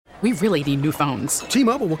We really need new phones.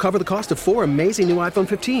 T-Mobile will cover the cost of 4 amazing new iPhone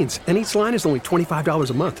 15s, and each line is only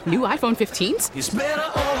 $25 a month. New iPhone 15s? It's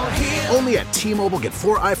better over here. Only at T-Mobile, get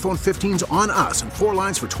 4 iPhone 15s on us and 4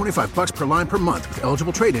 lines for $25 per line per month with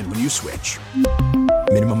eligible trade-in when you switch.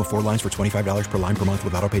 Minimum of 4 lines for $25 per line per month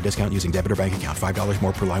with autopay discount using debit or bank account. $5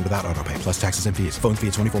 more per line without autopay, plus taxes and fees. Phone fee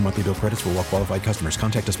at 24 monthly bill credits for well-qualified customers.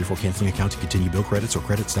 Contact us before canceling account to continue bill credits or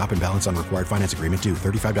credit stop and balance on required finance agreement due.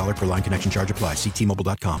 $35 per line connection charge applies. See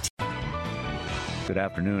T-Mobile.com. Good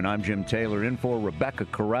afternoon. I'm Jim Taylor in for Rebecca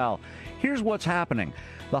Corral. Here's what's happening.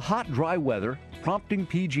 The hot, dry weather prompting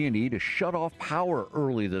PG&E to shut off power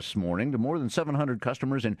early this morning to more than 700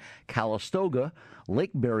 customers in Calistoga,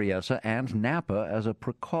 Lake Berryessa, and Napa as a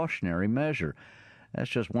precautionary measure. That's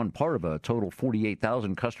just one part of a total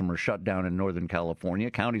 48,000 customer shutdown in Northern California.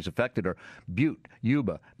 Counties affected are Butte,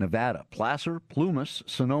 Yuba, Nevada, Placer, Plumas,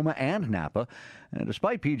 Sonoma, and Napa. And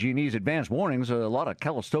despite PG&E's advanced warnings, a lot of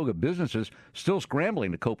Calistoga businesses still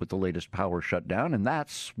scrambling to cope with the latest power shutdown, and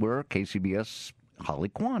that's where KCBS' Holly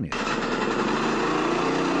Kwan is.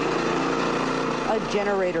 A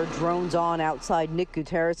generator drones on outside Nick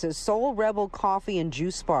Gutierrez' Soul Rebel Coffee and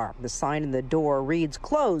Juice Bar. The sign in the door reads,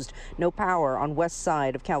 "Closed, no power on west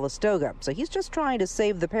side of Calistoga." So he's just trying to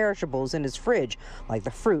save the perishables in his fridge, like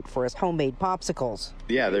the fruit for his homemade popsicles.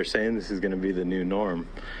 Yeah, they're saying this is going to be the new norm.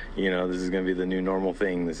 You know, this is going to be the new normal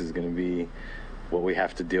thing. This is going to be what we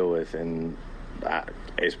have to deal with. And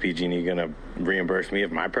is PG&E going to reimburse me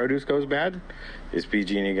if my produce goes bad? Is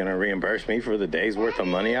PG&E going to reimburse me for the day's worth of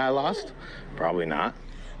money I lost? Probably not.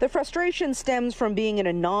 The frustration stems from being in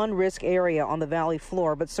a non-risk area on the valley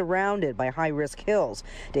floor, but surrounded by high-risk hills.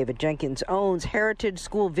 David Jenkins owns Heritage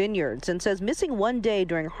School Vineyards and says missing one day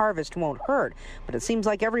during harvest won't hurt, but it seems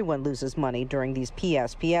like everyone loses money during these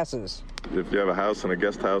PSPSs. If you have a house and a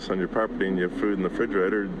guest house on your property and you have food in the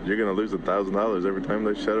refrigerator, you're going to lose $1,000 every time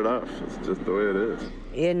they shut it off. It's just the way it is.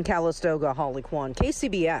 In Calistoga, Holly Kwan,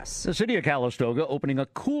 KCBS. The city of Calistoga opening a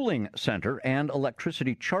cooling center and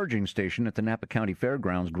electricity charging station at the Napa County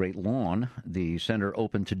Fairgrounds Great Lawn. The center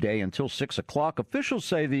opened today until 6 o'clock. Officials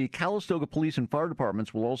say the Calistoga Police and Fire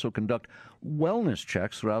Departments will also conduct wellness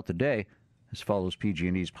checks throughout the day. This follows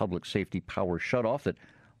PG&E's public safety power shutoff that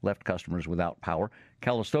left customers without power.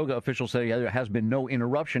 Calistoga officials say there has been no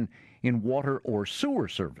interruption in water or sewer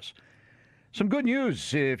service. Some good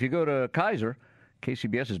news if you go to Kaiser.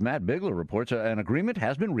 KCBS's Matt Bigler reports an agreement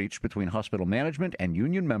has been reached between hospital management and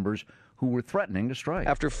union members who were threatening to strike.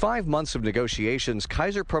 After 5 months of negotiations,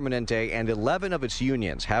 Kaiser Permanente and 11 of its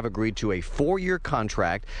unions have agreed to a 4-year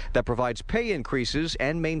contract that provides pay increases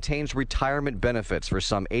and maintains retirement benefits for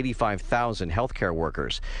some 85,000 healthcare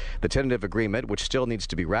workers. The tentative agreement, which still needs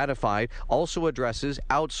to be ratified, also addresses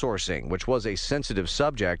outsourcing, which was a sensitive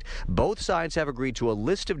subject. Both sides have agreed to a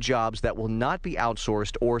list of jobs that will not be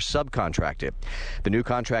outsourced or subcontracted. The new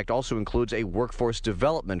contract also includes a workforce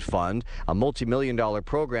development fund, a multi-million-dollar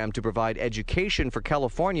program to provide education for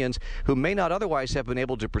Californians who may not otherwise have been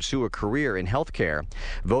able to pursue a career in healthcare.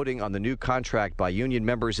 Voting on the new contract by union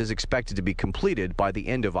members is expected to be completed by the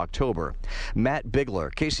end of October. Matt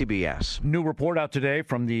Bigler, KCBS. New report out today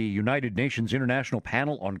from the United Nations International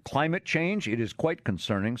Panel on Climate Change. It is quite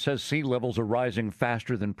concerning. Says sea levels are rising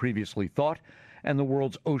faster than previously thought, and the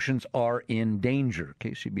world's oceans are in danger.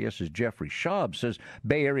 KCBS's Jeffrey Schaub says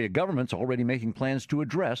Bay Area government's already making plans to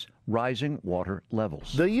address rising water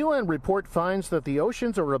levels. The UN report finds that the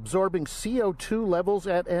oceans are absorbing CO2 levels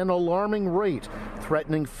at an alarming rate,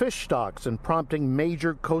 threatening fish stocks and prompting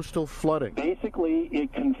major coastal flooding. Basically,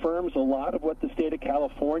 it confirms a lot of what the state of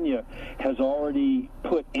California has already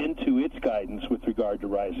put into its guidance with regard to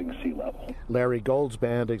rising sea level. Larry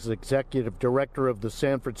Goldsband is executive director of the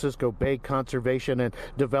San Francisco Bay Conservation and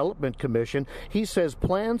Development Commission. He says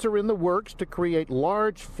plans are in the works to create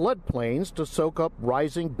large floodplains to soak up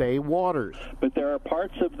rising bay waters. But there are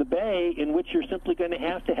parts of the bay in which you're simply going to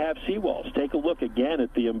have seawalls. Take a look again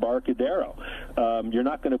at the Embarcadero. You're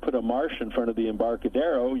not going to put a marsh in front of the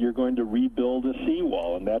Embarcadero. You're going to rebuild a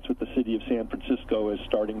seawall, and that's what the city of San Francisco is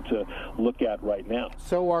starting to look at right now.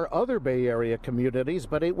 So are other Bay Area communities,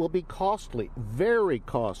 but it will be costly, very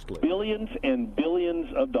costly. Billions and billions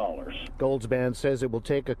of dollars. Goldsband says it will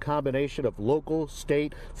take a combination of local,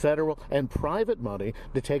 state, federal, and private money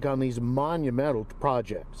to take on these monumental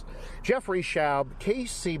projects. Jeffrey Schaub,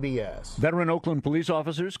 KCBS. Veteran Oakland police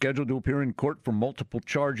officer scheduled to appear in court for multiple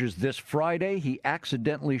charges this Friday. He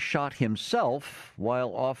accidentally shot himself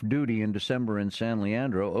while off duty in December in San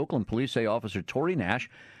Leandro. Oakland police say Officer Tory Nash,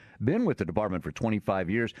 been with the department for 25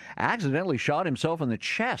 years, accidentally shot himself in the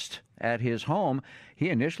chest at his home. He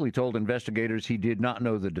initially told investigators he did not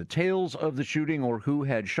know the details of the shooting or who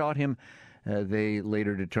had shot him. They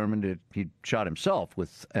later determined that he shot himself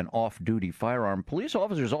with an off-duty firearm. Police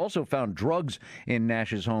officers also found drugs in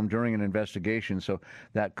Nash's home during an investigation, so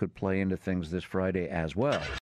that could play into things this Friday as well.